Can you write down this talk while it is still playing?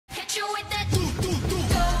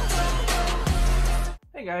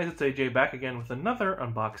Hey guys, it's AJ back again with another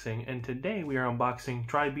unboxing, and today we are unboxing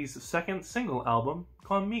Tribe's second single album,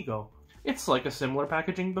 Conmigo. It's like a similar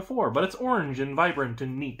packaging before, but it's orange and vibrant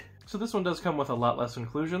and neat. So this one does come with a lot less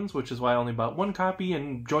inclusions, which is why I only bought one copy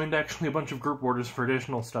and joined actually a bunch of group orders for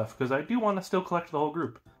additional stuff, because I do want to still collect the whole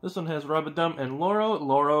group. This one has Rub-a-Dum and Loro.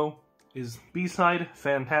 Loro is B-side,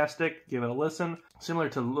 fantastic, give it a listen. Similar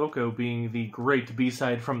to Loco being the great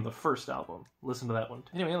B-side from the first album. Listen to that one.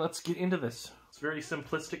 Anyway, let's get into this. It's very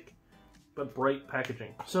simplistic, but bright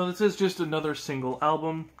packaging. So this is just another single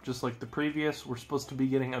album, just like the previous. We're supposed to be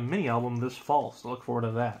getting a mini album this fall, so look forward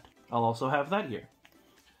to that. I'll also have that here.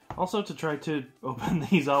 Also to try to open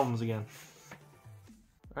these albums again.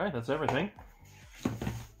 Alright, that's everything.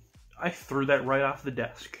 I threw that right off the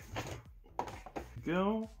desk.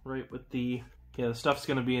 Go right with the stuff's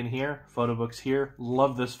gonna be in here. Photo book's here.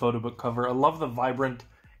 Love this photo book cover. I love the vibrant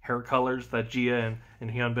hair colors that Jia and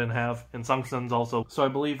Hyunbin have, and Sungsun's also. So I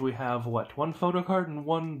believe we have, what, one photo card and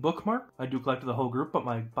one bookmark? I do collect the whole group, but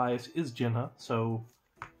my bias is Jinha, so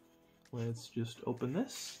let's just open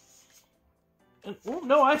this. And, oh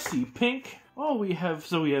no, I see pink. Oh, we have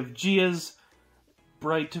Jia's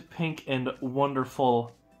bright pink and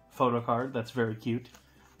wonderful photo card. That's very cute.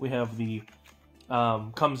 We have the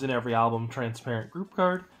comes in every album transparent group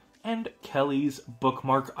card. And Kelly's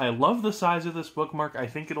bookmark. I love the size of this bookmark. I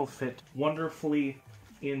think it'll fit wonderfully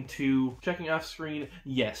into... Checking off screen,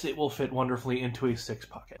 yes, it will fit wonderfully into a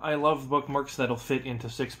 6-pocket. I love bookmarks that'll fit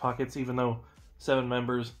into 6 pockets, even though 7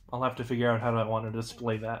 members, I'll have to figure out how I want to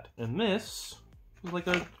display that. And this is like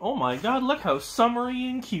a... Oh my god, look how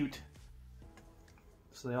summery and cute.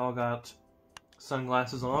 So they all got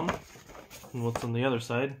sunglasses on. And what's on the other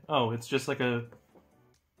side? Oh, it's just like a...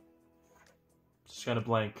 Just got a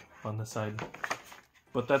blank on the side.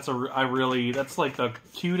 But that's that's like the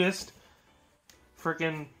cutest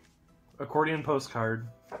freaking accordion postcard.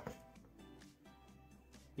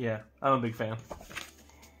 Yeah, I'm a big fan.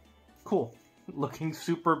 Cool. Looking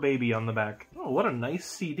super baby on the back. Oh, what a nice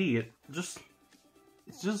CD. It just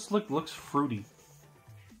looks fruity.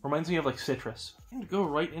 Reminds me of like citrus. I'm gonna go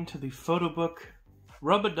right into the photo book.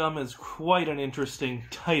 Rub-a-Dum is quite an interesting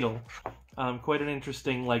title. Quite an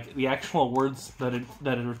interesting, like, the actual words that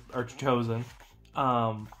are chosen.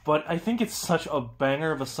 But I think it's such a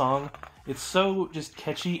banger of a song. It's so just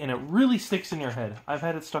catchy, and it really sticks in your head. I've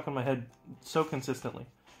had it stuck in my head so consistently.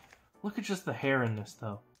 Look at just the hair in this,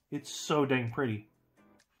 though. It's so dang pretty.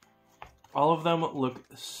 All of them look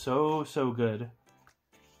so, so good.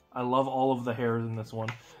 I love all of the hairs in this one.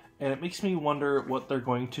 And it makes me wonder what they're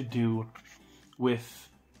going to do with,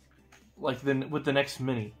 like, with the next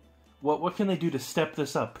mini. What can they do to step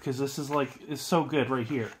this up? Because this is so good right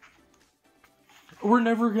here. We're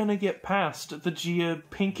never gonna get past the Jia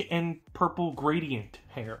pink and purple gradient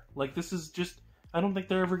hair. Like, this is just... I don't think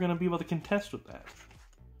they're ever gonna be able to contest with that.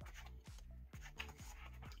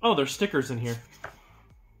 Oh, there's stickers in here.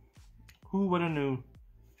 Who would have knew?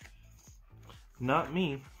 Not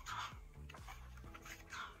me.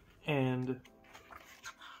 And...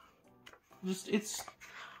 just, it's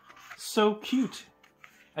so cute.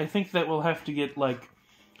 I think that we'll have to get, like,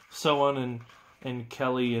 Soan and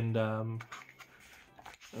Kelly and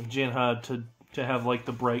Jinha to have, like,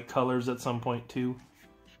 the bright colors at some point, too.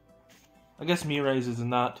 I guess Mirai's is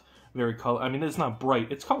not very I mean, it's not bright.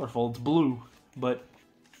 It's colorful. It's blue, but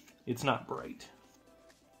it's not bright.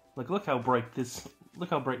 Like, look how bright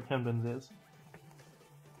Hyunbin's is.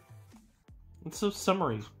 It's so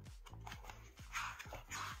summery.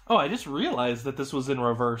 Oh, I just realized that this was in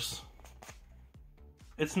reverse.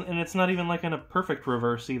 It's not even like in a perfect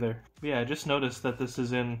reverse either. Yeah, I just noticed that this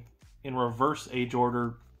is in reverse age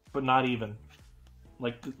order, but not even.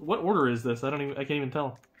 Like, what order is this? I can't even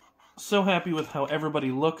tell. So happy with how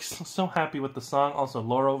everybody looks. So happy with the song. Also,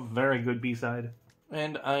 Loro, very good B-side.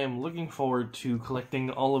 And I am looking forward to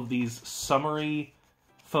collecting all of these summery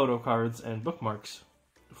photo cards and bookmarks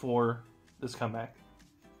for this comeback.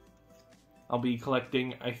 I'll be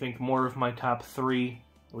collecting, I think, more of my top 3,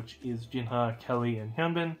 which is Jinha, Kelly, and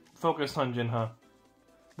Hyunbin. Focus on Jinha,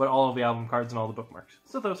 but all of the album cards and all the bookmarks.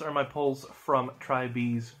 So those are my pulls from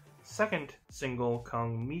Tribe's second single,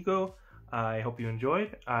 Conmigo. I hope you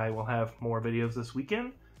enjoyed. I will have more videos this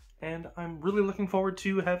weekend, and I'm really looking forward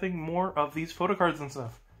to having more of these photo cards and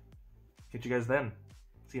stuff. Catch you guys then.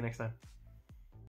 See you next time.